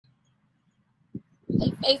Hey,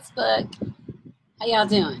 Facebook. How y'all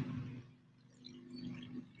doing?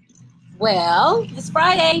 Well, it's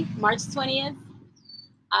Friday, March 20th.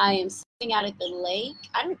 I am sitting out at the lake.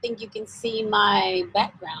 I don't think you can see my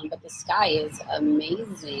background, but the sky is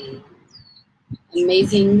amazing.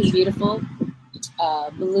 Amazing, beautiful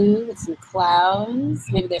blue with some clouds.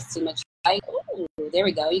 Maybe there's too much light. Oh, there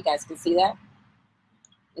we go. You guys can see that?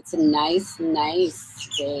 It's a nice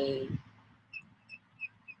day.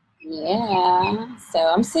 Yeah, so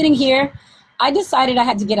I'm sitting here. I decided I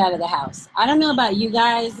had to get out of the house. I don't know about you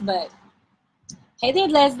guys, but hey there,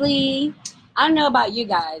 Leslie. I don't know about you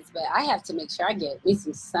guys, but I have to make sure I get me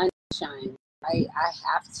some sunshine. Right? I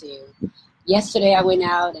have to. Yesterday I went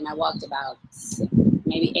out and I walked about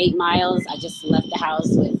maybe 8 miles. I just left the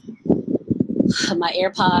house with my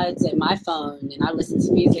AirPods and my phone, and I listened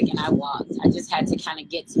to music and I walked. I just had to kind of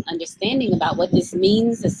get some understanding about what this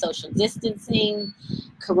means, the social distancing,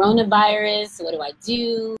 coronavirus. What do I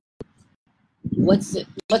do? What's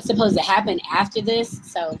supposed to happen after this?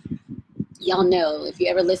 So y'all know, if you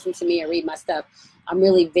ever listen to me or read my stuff, I'm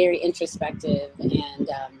really very introspective, and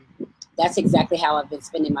that's exactly how I've been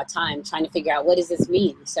spending my time, trying to figure out what does this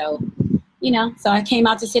mean. So, so I came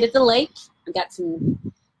out to sit at the lake. I got some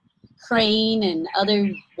crane and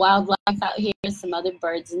other wildlife out here, some other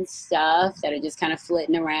birds and stuff that are just kind of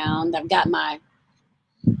flitting around. I've got my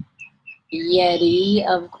Yeti,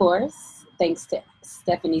 of course, thanks to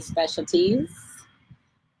Stephanie Specialties,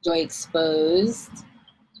 Joy Exposed.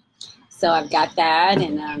 So I've got that,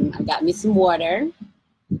 and I've got me some water,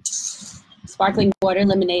 sparkling water,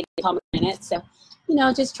 lemonade, pomegranate. So,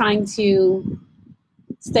 just trying to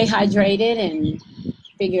stay hydrated and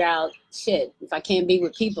figure out, shit, if I can't be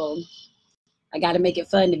with people, I got to make it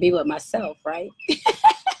fun to be with myself, right?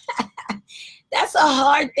 That's a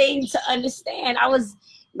hard thing to understand. I was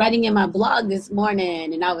writing in my blog this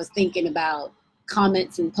morning, and I was thinking about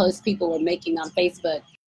comments and posts people were making on Facebook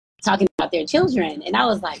talking about their children. And I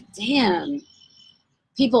was like, damn,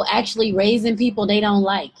 people actually raising people they don't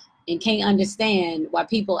like and can't understand why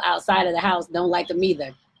people outside of the house don't like them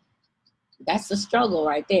either. That's the struggle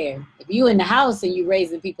right there. If you in the house and you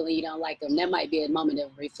raising people and you don't like them, that might be a moment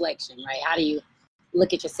of reflection, right? How do you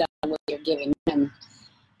look at yourself and what you're giving them?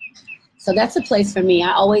 So that's a place for me.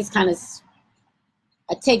 I always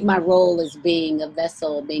I take my role as being a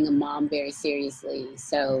vessel, being a mom very seriously.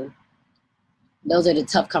 So those are the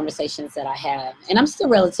tough conversations that I have. And I'm still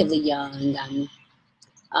relatively young.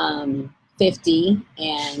 I'm 50,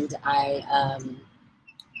 and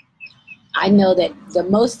I know that the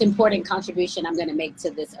most important contribution I'm going to make to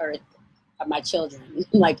this earth are my children,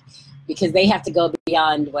 because they have to go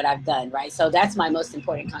beyond what I've done, right? So that's my most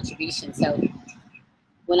important contribution. So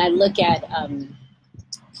when I look at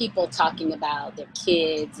people talking about their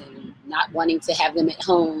kids and not wanting to have them at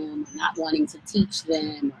home, not wanting to teach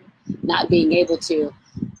them, or not being able to,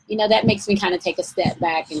 that makes me kind of take a step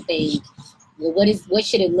back and think, well, what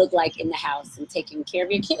should it look like in the house and taking care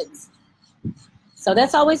of your kids? So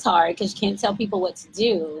that's always hard because you can't tell people what to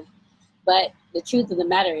do. But the truth of the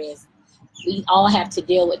matter is we all have to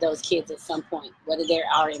deal with those kids at some point, whether they're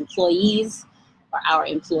our employees or our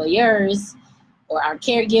employers or our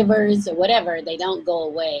caregivers or whatever. They don't go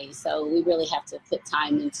away. So we really have to put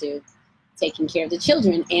time into taking care of the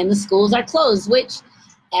children. And the schools are closed, which,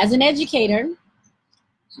 as an educator,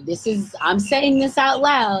 I'm saying this out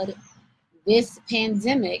loud, this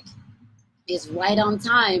pandemic is right on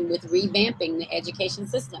time with revamping the education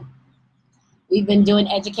system. We've been doing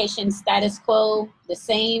education status quo, the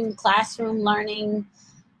same classroom learning,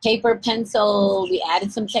 paper, pencil. We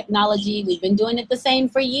added some technology. We've been doing it the same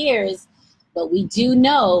for years. But we do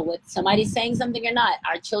know, whether somebody's saying something or not,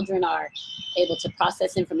 our children are able to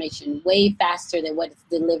process information way faster than what is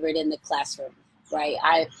delivered in the classroom, right?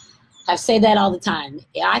 I say that all the time.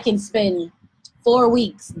 I can spend 4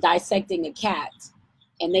 weeks dissecting a cat,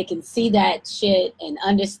 and they can see that shit and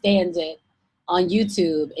understand it on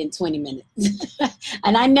YouTube in 20 minutes.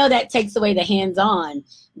 And I know that takes away the hands-on,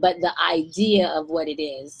 but the idea of what it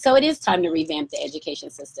is. So it is time to revamp the education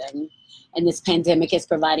system. And this pandemic is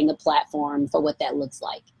providing a platform for what that looks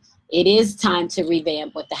like. It is time to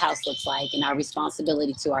revamp what the house looks like and our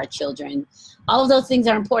responsibility to our children. All of those things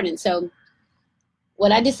are important. So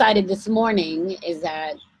what I decided this morning is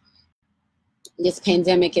that this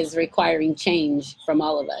pandemic is requiring change from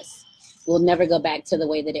all of us. We'll never go back to the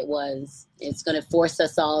way that it was. It's going to force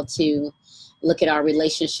us all to look at our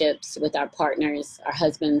relationships with our partners, our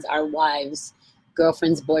husbands, our wives,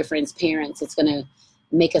 girlfriends, boyfriends, parents. It's going to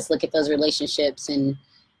make us look at those relationships and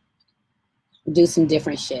do some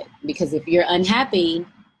different shit. Because if you're unhappy,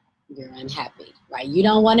 you're unhappy, right? You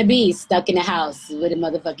don't want to be stuck in a house with a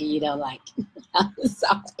motherfucker you don't like. I'm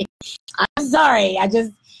sorry. I'm sorry.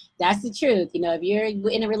 That's the truth. You know, if you're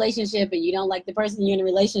in a relationship and you don't like the person you're in a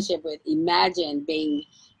relationship with, imagine being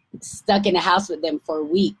stuck in a house with them for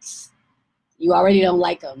weeks. You already don't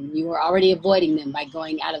like them. You were already avoiding them by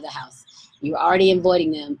going out of the house. You were already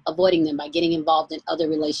avoiding them by getting involved in other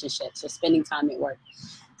relationships or spending time at work.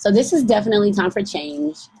 So this is definitely time for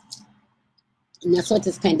change. And that's what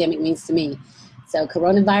this pandemic means to me. So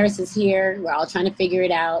coronavirus is here. We're all trying to figure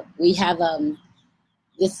it out. We have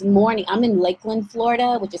this morning, I'm in Lakeland,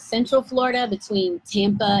 Florida, which is central Florida between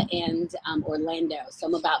Tampa and Orlando. So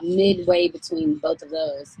I'm about midway between both of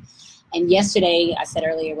those. And yesterday, I said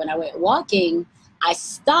earlier, when I went walking, I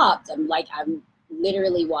stopped. I'm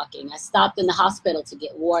literally walking. I stopped in the hospital to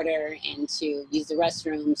get water and to use the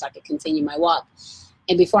restroom so I could continue my walk.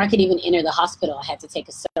 And before I could even enter the hospital, I had to take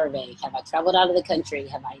a survey. Have I traveled out of the country?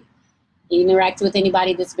 Have I interacted with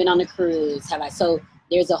anybody that's been on a cruise? So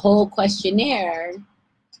there's a whole questionnaire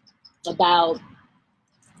about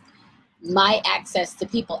my access to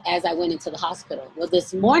people as I went into the hospital. Well,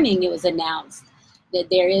 this morning it was announced that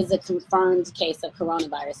there is a confirmed case of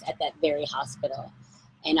coronavirus at that very hospital.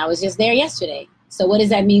 And I was just there yesterday. So what does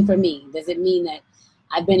that mean for me? Does it mean that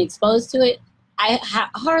I've been exposed to it? I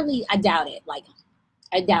doubt it.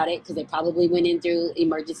 I doubt it, because they probably went in through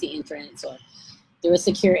emergency entrance or through a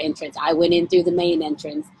secure entrance. I went in through the main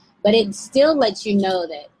entrance. But it still lets you know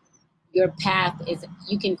that your path is,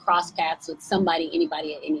 you can cross paths with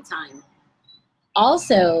anybody at any time.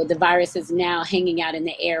 Also, the virus is now hanging out in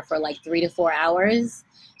the air for 3 to 4 hours.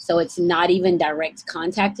 So it's not even direct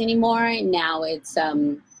contact anymore. Now it's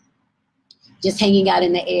just hanging out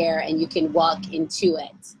in the air, and you can walk into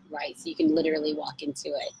it, right? So you can literally walk into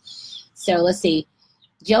it. So let's see.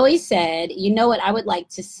 Joey said, you know what I would like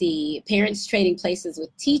to see? Parents trading places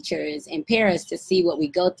with teachers in Paris to see what we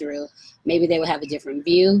go through. Maybe they will have a different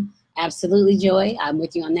view. Absolutely, Joy. I'm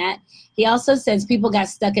with you on that. He also says people got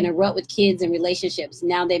stuck in a rut with kids and relationships.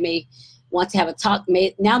 Now they may want to have a talk.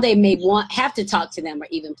 Now they may have to talk to them or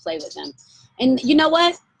even play with them. And you know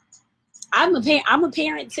what? I'm a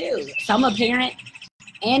parent too. So I'm a parent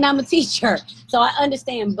and I'm a teacher. So I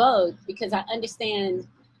understand both, because I understand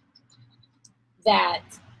that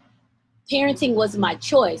parenting was my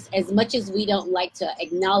choice. As much as we don't like to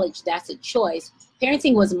acknowledge that's a choice,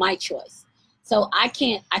 parenting was my choice. So I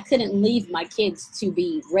couldn't leave my kids to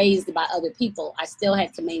be raised by other people. I still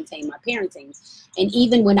had to maintain my parenting. And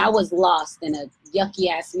even when I was lost in a yucky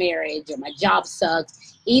ass marriage or my job sucked,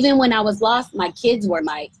 even when I was lost, my kids were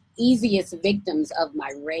my easiest victims of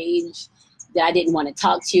my rage that I didn't want to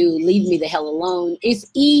talk to. Leave me the hell alone. It's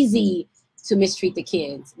easy to mistreat the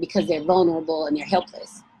kids because they're vulnerable and they're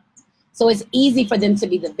helpless. So it's easy for them to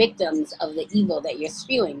be the victims of the evil that you're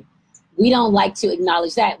spewing. We don't like to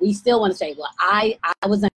acknowledge that. We still want to say, well, I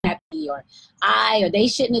was unhappy, or they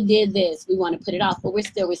shouldn't have did this. We want to put it off, but we're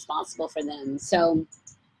still responsible for them. So,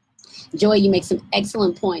 Joy, you make some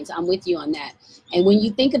excellent points. I'm with you on that. And when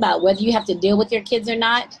you think about whether you have to deal with your kids or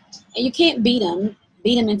not, and you can't beat them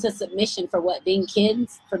into submission for being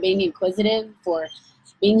kids, for being inquisitive, for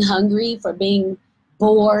being hungry, for being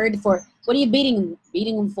bored, for what are you beating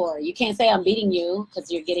them for? You can't say I'm beating you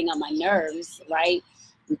because you're getting on my nerves, right?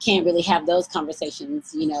 You can't really have those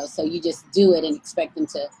conversations, so you just do it and expect them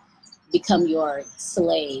to become your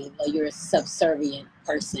slave or your subservient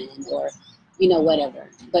person or, whatever.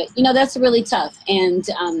 But, that's really tough. And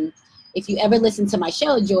if you ever listen to my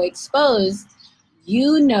show, Joy Exposed,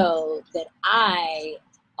 you know that I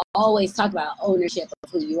always talk about ownership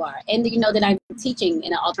of who you are. And you know that I'm teaching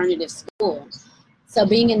in an alternative school. So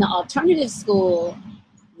being in the alternative school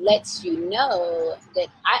lets you know that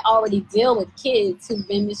I already deal with kids who've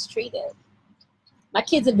been mistreated. My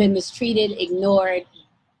kids have been mistreated, ignored,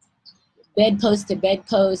 bedpost to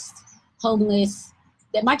bedpost, homeless.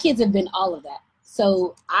 That my kids have been all of that.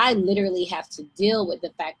 So I literally have to deal with the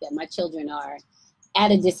fact that my children are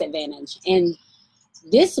at a disadvantage. And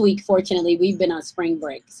this week, fortunately, we've been on spring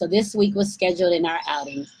break. So this week was scheduled in our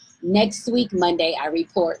outing. Next week, Monday, I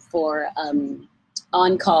report for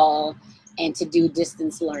on-call and to do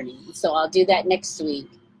distance learning. So I'll do that next week.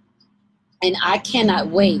 And I cannot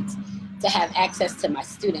wait to have access to my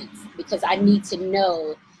students, because I need to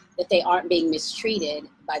know that they aren't being mistreated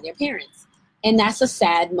by their parents. And that's a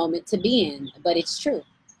sad moment to be in, but it's true.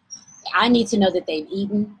 I need to know that they've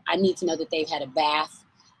eaten. I need to know that they've had a bath.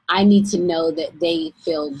 I need to know that they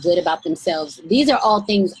feel good about themselves. These are all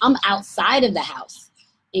things I'm outside of the house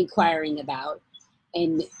inquiring about.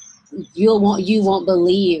 And you won't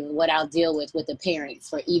believe what I'll deal with the parents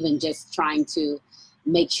for even just trying to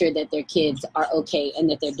make sure that their kids are okay and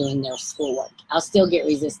that they're doing their schoolwork. I'll still get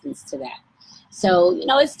resistance to that. So,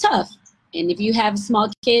 it's tough. And if you have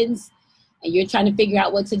small kids and you're trying to figure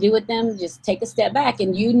out what to do with them, just take a step back,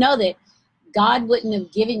 and you know that God wouldn't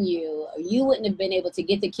have given you, or you wouldn't have been able to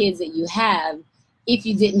get the kids that you have if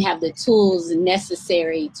you didn't have the tools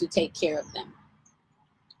necessary to take care of them.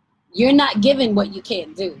 You're not given what you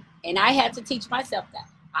can't do. And I had to teach myself that.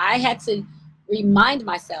 I had to remind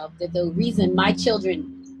myself that the reason my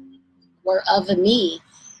children were of me,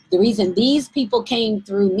 the reason these people came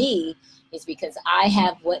through me, is because I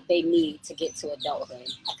have what they need to get to adulthood.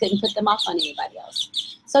 I couldn't put them off on anybody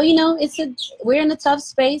else. So, you know, we're in a tough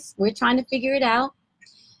space. We're trying to figure it out,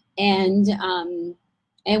 and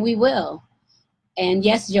we will. And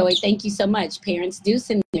yes, Joey, thank you so much. Parents do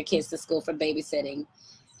send their kids to school for babysitting.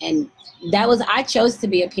 And I chose to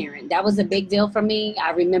be a parent. That was a big deal for me.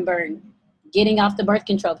 I remember getting off the birth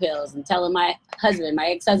control pills and telling my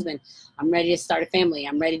ex-husband, I'm ready to start a family.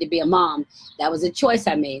 I'm ready to be a mom. That was a choice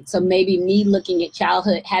I made. So maybe me looking at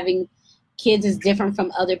childhood, having kids is different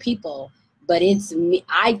from other people, but it's me.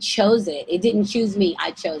 I chose it. It didn't choose me.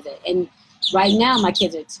 I chose it. And right now my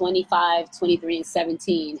kids are 25, 23, and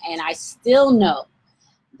 17. And I still know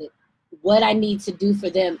that what I need to do for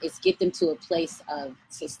them is get them to a place of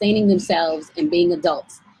sustaining themselves and being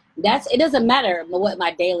adults. It doesn't matter what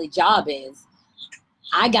my daily job is.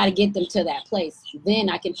 I got to get them to that place. Then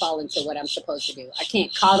I can fall into what I'm supposed to do. I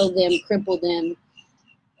can't coddle them, cripple them,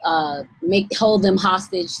 hold them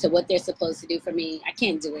hostage to what they're supposed to do for me. I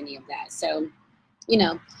can't do any of that. So, you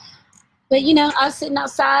know, but you know, I was sitting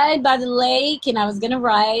outside by the lake and I was going to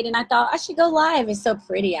write, and I thought I should go live. It's so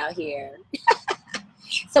pretty out here.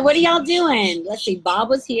 So what are y'all doing? Let's see. Bob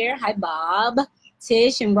was here. Hi, Bob.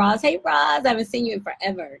 Tish and Roz. Hey, Roz. I haven't seen you in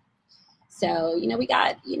forever. So, you know, we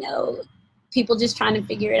got, you know, people just trying to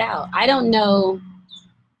figure it out. I don't know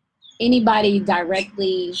anybody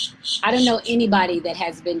directly. I don't know anybody that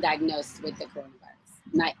has been diagnosed with the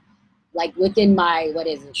coronavirus. Not like within my, what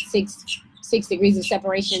is it, six degrees of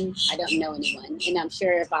separation. I don't know anyone. And I'm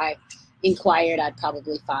sure if I inquired, I'd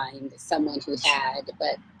probably find someone who had,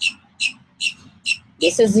 but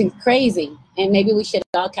this is crazy. And maybe we should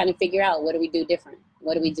all kind of figure out, what do we do different?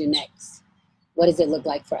 What do we do next? What does it look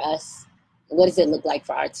like for us? What does it look like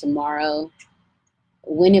for our tomorrow?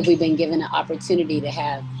 When have we been given an opportunity to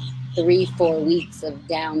have 3-4 weeks of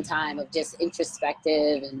downtime of just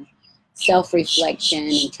introspective and self-reflection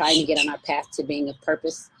and trying to get on our path to being of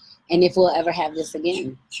purpose? And if we'll ever have this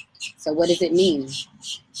again. So what does it mean?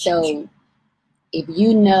 So if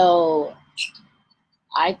you know,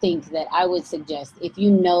 I think that I would suggest, if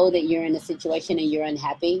you know that you're in a situation and you're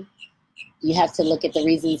unhappy, you have to look at the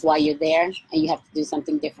reasons why you're there, and you have to do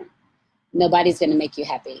something different. Nobody's going to make you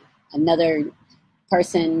happy. Another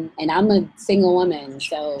person, and I'm a single woman,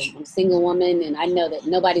 so I'm a single woman, and I know that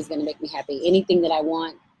nobody's going to make me happy. Anything that I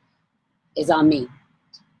want is on me.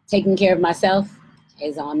 Taking care of myself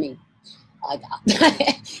is on me.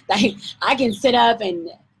 I can sit up, and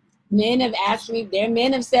men have asked me,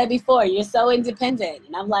 men have said before, you're so independent.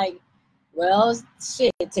 And I'm like, well,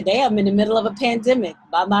 shit, today I'm in the middle of a pandemic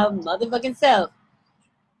by my motherfucking self.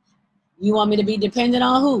 You want me to be dependent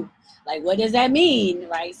on who? Like, what does that mean,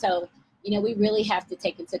 right? So, you know, we really have to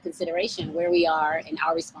take into consideration where we are and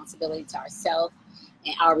our responsibility to ourselves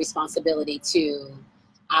and our responsibility to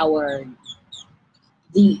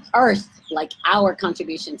the earth, like our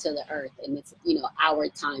contribution to the earth. And it's, you know, our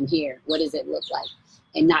time here. What does it look like?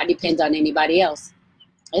 And not depend on anybody else.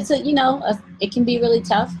 It's it can be really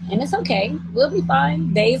tough, and it's okay. We'll be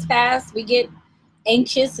fine. Days pass. We get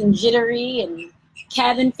anxious and jittery and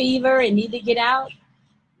cabin fever and need to get out.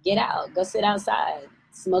 Get out. Go sit outside.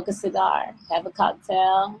 Smoke a cigar. Have a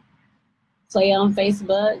cocktail. Play on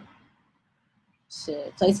Facebook.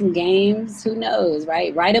 Shit. Play some games. Who knows,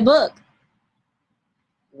 right? Write a book.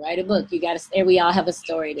 Write a book. We all have a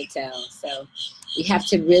story to tell. So we have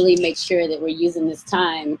to really make sure that we're using this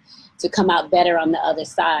time to come out better on the other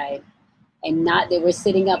side, and not that we're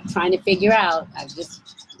sitting up trying to figure out. This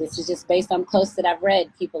is just based on posts that I've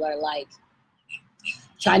read. People are like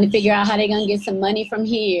trying to figure out how they're going to get some money from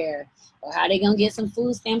here, or how they're going to get some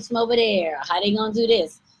food stamps from over there, or how they're going to do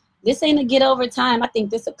this. This ain't a get over time. I think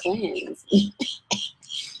this a cleanse.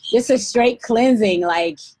 This is straight cleansing.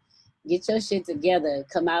 Like, get your shit together.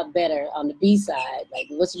 Come out better on the B side. Like,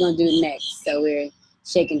 what you going to do next? So we're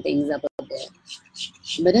shaking things up a bit.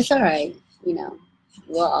 But it's all right. You know,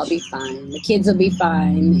 we'll all be fine. The kids will be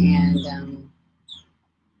fine. And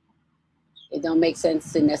it don't make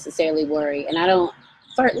sense to necessarily worry. And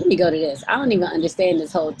let me go to this. I don't even understand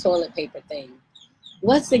this whole toilet paper thing.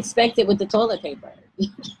 What's expected with the toilet paper?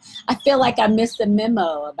 I feel like I missed a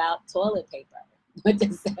memo about toilet paper.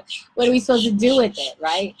 What are we supposed to do with it,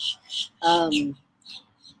 right?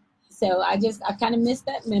 So I kind of missed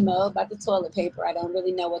that memo about the toilet paper. I don't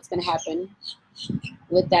really know what's going to happen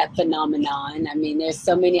with that phenomenon. I mean, there's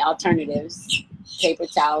so many alternatives: paper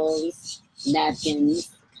towels, napkins,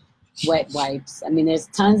 wet wipes. I mean, there's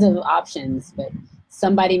tons of options, but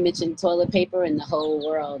somebody mentioned toilet paper and the whole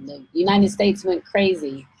world. The United States went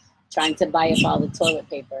crazy trying to buy up all the toilet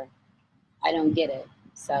paper. I don't get it.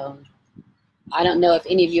 So I don't know if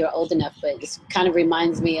any of you are old enough, but this kind of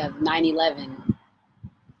reminds me of 9/11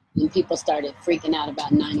 when people started freaking out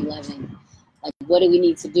about 9/11. Like, what do we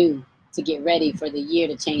need to do to get ready for the year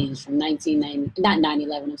to change from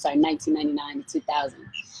 1999 to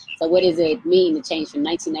 2000? So what does it mean to change from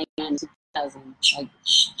 1999 to 2000? Like,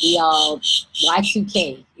 we all,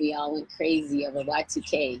 Y2K, we all went crazy over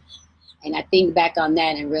Y2K. And I think back on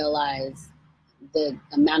that and realize the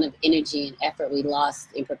amount of energy and effort we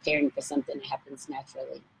lost in preparing for something that happens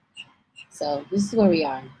naturally. So this is where we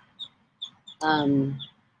are.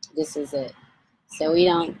 This is it. So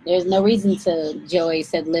there's no reason to, Joey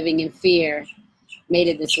said, living in fear made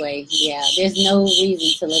it this way. Yeah, there's no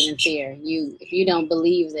reason to live in fear. If you don't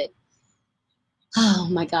believe that, oh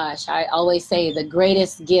my gosh, I always say the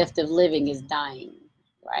greatest gift of living is dying,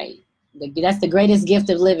 right? That's the greatest gift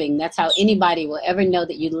of living. That's how anybody will ever know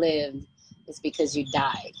that you lived, is because you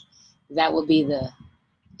died. That will be the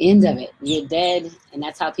end of it. You're dead, and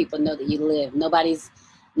that's how people know that you live. Nobody's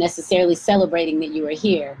necessarily celebrating that you were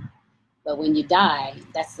here, but when you die,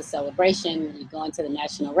 that's the celebration. You go into the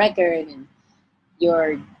national record, and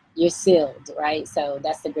you're sealed, right? So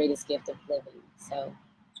that's the greatest gift of living. So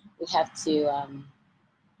we have to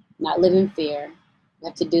not live in fear. We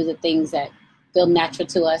have to do the things that feel natural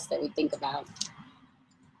to us, that we think about,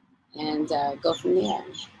 and go from there.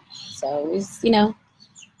 So it's,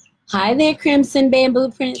 hi there, Crimson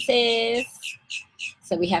Bamboo Princess.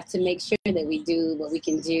 So we have to make sure that we do what we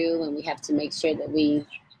can do, and we have to make sure that we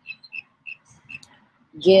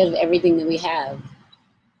give everything that we have.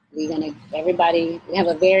 We have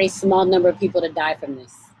a very small number of people to die from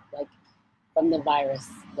this, like from the virus.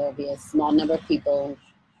 There'll be a small number of people.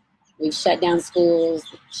 We've shut down schools,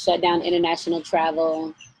 shut down international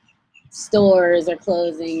travel. Stores are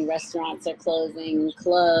closing, restaurants are closing,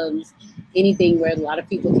 clubs, anything where a lot of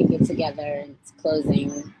people can get together, it's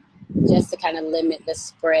closing, just to kind of limit the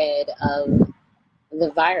spread of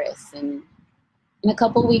the virus. And in a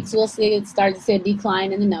couple of weeks, we'll start to see a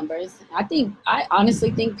decline in the numbers. I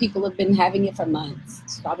honestly think people have been having it for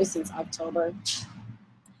months, probably since October.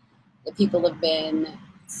 The people have been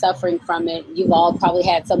suffering from it. You've all probably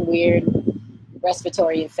had some weird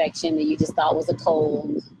respiratory infection that you just thought was a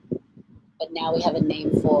cold, but now we have a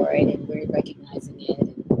name for it, and we're recognizing it,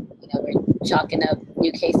 and we're chalking up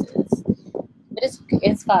new cases. But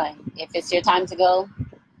it's fine. If it's your time to go,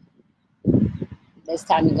 it's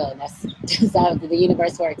time to go. That's how the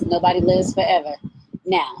universe works. Nobody lives forever.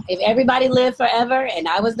 Now, if everybody lived forever and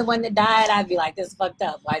I was the one that died, I'd be like, this is fucked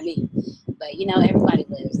up. Why me? But everybody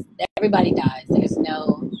lives. Everybody dies.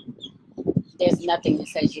 There's nothing that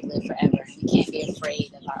says you live forever. You can't be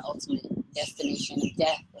afraid of our ultimate destination of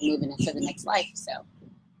death. We're moving into the next life. So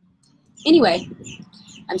anyway,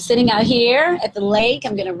 I'm sitting out here at the lake.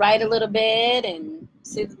 I'm going to write a little bit and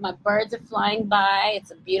see that my birds are flying by.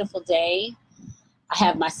 It's a beautiful day. I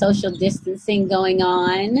have my social distancing going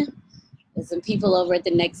on. There's some people over at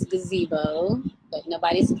the next gazebo, but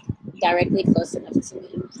nobody's directly close enough to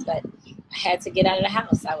me. But I had to get out of the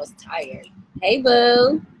house. I was tired. Hey,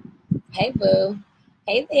 boo. Hey, boo.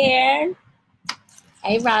 Hey there.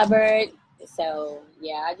 Hey, Robert. So,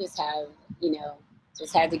 yeah, I just have,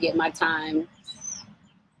 just had to get my time.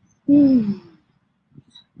 We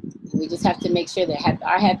just have to make sure that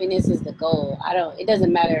our happiness is the goal. It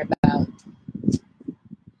doesn't matter about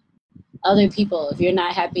other people. If you're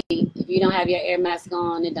not happy, if you don't have your air mask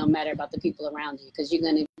on, it don't matter about the people around you, because you're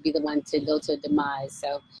going to be the one to go to a demise.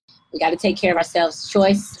 So we got to take care of ourselves.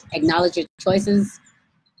 Acknowledge your choices.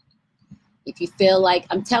 If you feel like,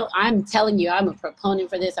 I'm telling you, I'm a proponent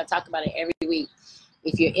for this. I talk about it every week.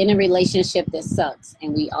 If you're in a relationship that sucks,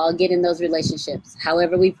 and we all get in those relationships,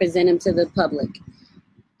 however we present them to the public,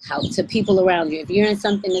 to people around you. If you're in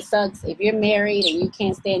something that sucks, if you're married and you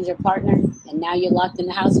can't stand your partner and now you're locked in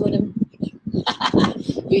the house with him,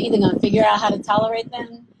 you're either going to figure out how to tolerate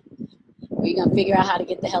them, or you're going to figure out how to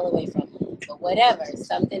get the hell away from them. But whatever,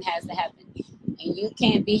 something has to happen. And you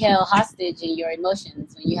can't be held hostage in your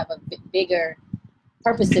emotions when you have a bigger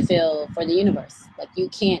purpose to fill for the universe. Like,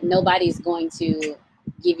 nobody's going to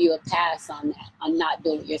give you a pass on that, on not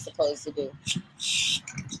doing what you're supposed to do.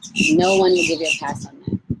 No one will give you a pass on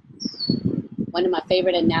that. One of my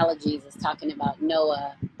favorite analogies is talking about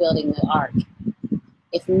Noah building the ark.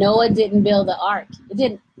 If Noah didn't build the ark,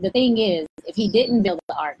 the thing is, if he didn't build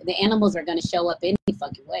the ark, the animals are going to show up any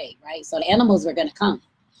fucking way, right? So the animals are going to come.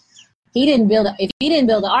 If he didn't build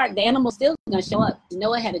the ark, the animals still going to show up.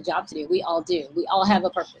 Noah had a job to do. We all do. We all have a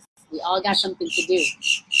purpose. We all got something to do.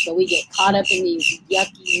 So we get caught up in these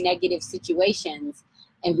yucky, negative situations,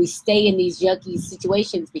 and we stay in these yucky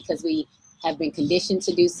situations because we have been conditioned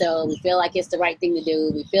to do so. We feel like it's the right thing to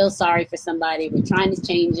do. We feel sorry for somebody. We're trying to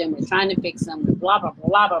change them. We're trying to fix them. We're blah, blah,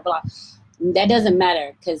 blah, blah, blah. That doesn't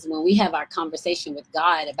matter, because when we have our conversation with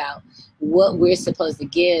God about what we're supposed to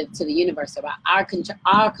give to the universe, about our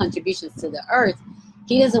contributions to the earth,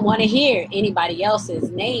 he doesn't want to hear anybody else's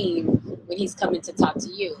name when he's coming to talk to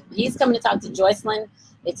you. When he's coming to talk to Joycelyn,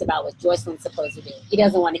 it's about what Joycelyn's supposed to do. He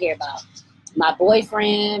doesn't want to hear about my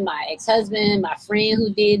boyfriend, my ex-husband, my friend who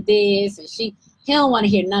did this, and he don't want to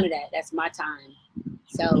hear none of that. That's my time.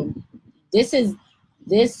 So this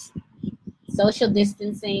social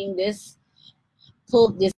distancing, this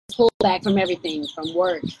pull back from everything, from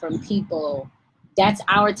work, from people, that's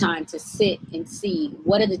our time to sit and see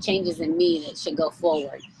what are the changes in me that should go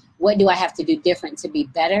forward. What do I have to do different to be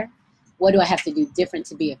better? What do I have to do different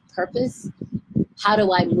to be of purpose? How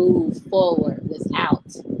do I move forward without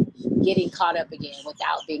getting caught up again,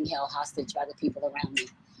 without being held hostage by the people around me?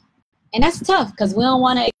 And that's tough, because we don't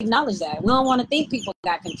want to acknowledge that. We don't want to think people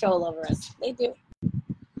got control over us. They do.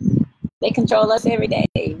 They control us every day.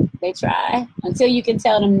 They try. Until you can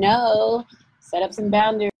tell them no, set up some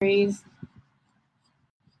boundaries.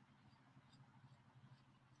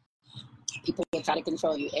 People will try to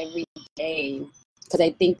control you every day because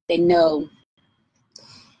they think they know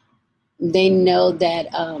that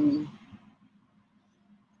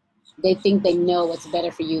they think they know what's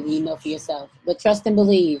better for you than you know for yourself. But trust and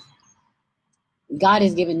believe, God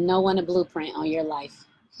has given no one a blueprint on your life.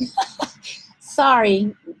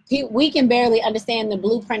 Sorry, we can barely understand the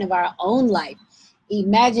blueprint of our own life.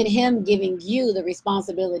 Imagine him giving you the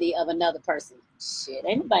responsibility of another person. Shit,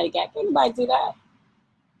 anybody do that?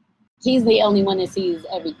 He's the only one that sees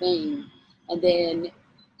everything. And then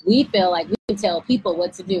we feel like we can tell people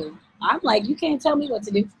what to do. I'm like, you can't tell me what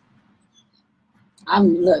to do.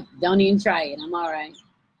 Look, don't even try it. I'm all right.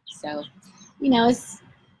 So,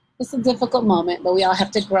 it's a difficult moment, but we all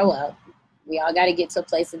have to grow up. We all got to get to a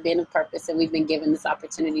place of being of purpose, and we've been given this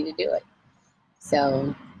opportunity to do it.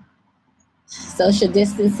 So social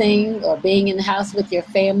distancing, or being in the house with your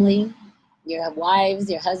family, your wives,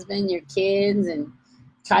 your husband, your kids, and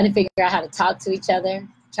trying to figure out how to talk to each other,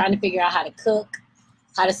 trying to figure out how to cook,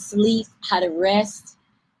 how to sleep, how to rest,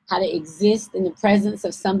 how to exist in the presence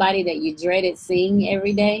of somebody that you dreaded seeing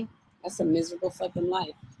every day. That's a miserable fucking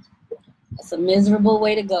life. That's a miserable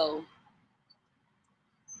way to go.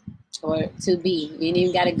 Or to be. You ain't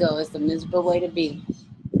even got to go. It's a miserable way to be.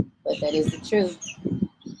 But that is the truth.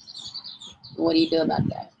 What do you do about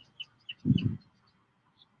that?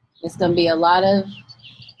 It's going to be a lot of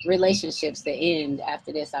relationships that end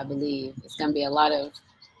after this, I believe. It's going to be a lot of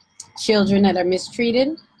children that are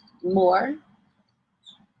mistreated more.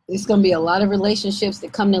 There's going to be a lot of relationships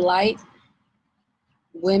that come to light.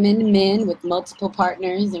 Women, men with multiple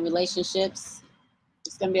partners and relationships.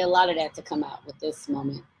 There's going to be a lot of that to come out with this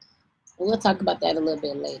moment. We'll talk about that a little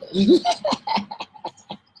bit later.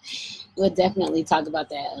 We'll definitely talk about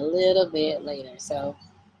that a little bit later. So,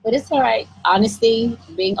 but it's all right. Honesty,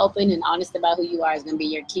 being open and honest about who you are is going to be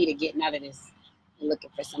your key to getting out of this and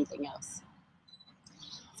looking for something else.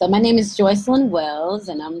 So my name is Joycelyn Wells,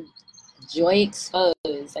 and I'm Joy Exposed.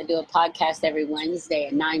 I do a podcast every Wednesday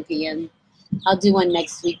at 9 p.m. I'll do one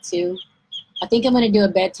next week too. I think I'm going to do a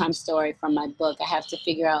bedtime story from my book. I have to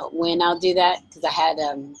figure out when I'll do that, because I had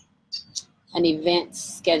an event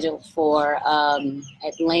scheduled for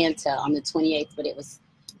Atlanta on the 28th, but it was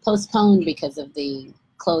postponed because of the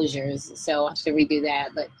closures. So I have to redo that.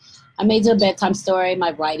 But I may do a bedtime story.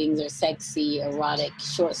 My writings are sexy, erotic,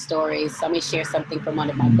 short stories. So I may share something from one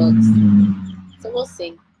of my books. So we'll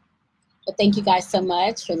see. But thank you guys so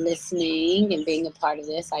much for listening and being a part of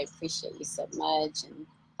this. I appreciate you so much. And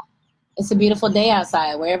it's a beautiful day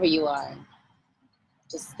outside, wherever you are.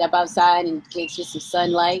 Just step outside and get you some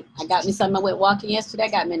sunlight. I got me something. I went walking yesterday. I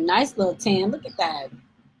got me a nice little tan. Look at that.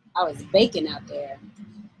 I was baking out there.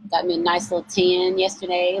 Got me a nice little tan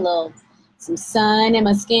yesterday. Some sun in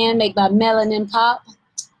my skin, make my melanin pop.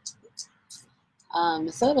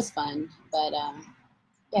 So it was fun. But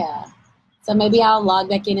yeah. So maybe I'll log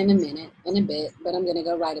back in a bit. But I'm gonna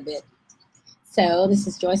go write a bit. So this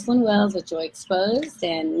is Joycelyn Wells with Joy Exposed,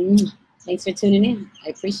 and thanks for tuning in. I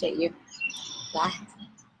appreciate you. Bye.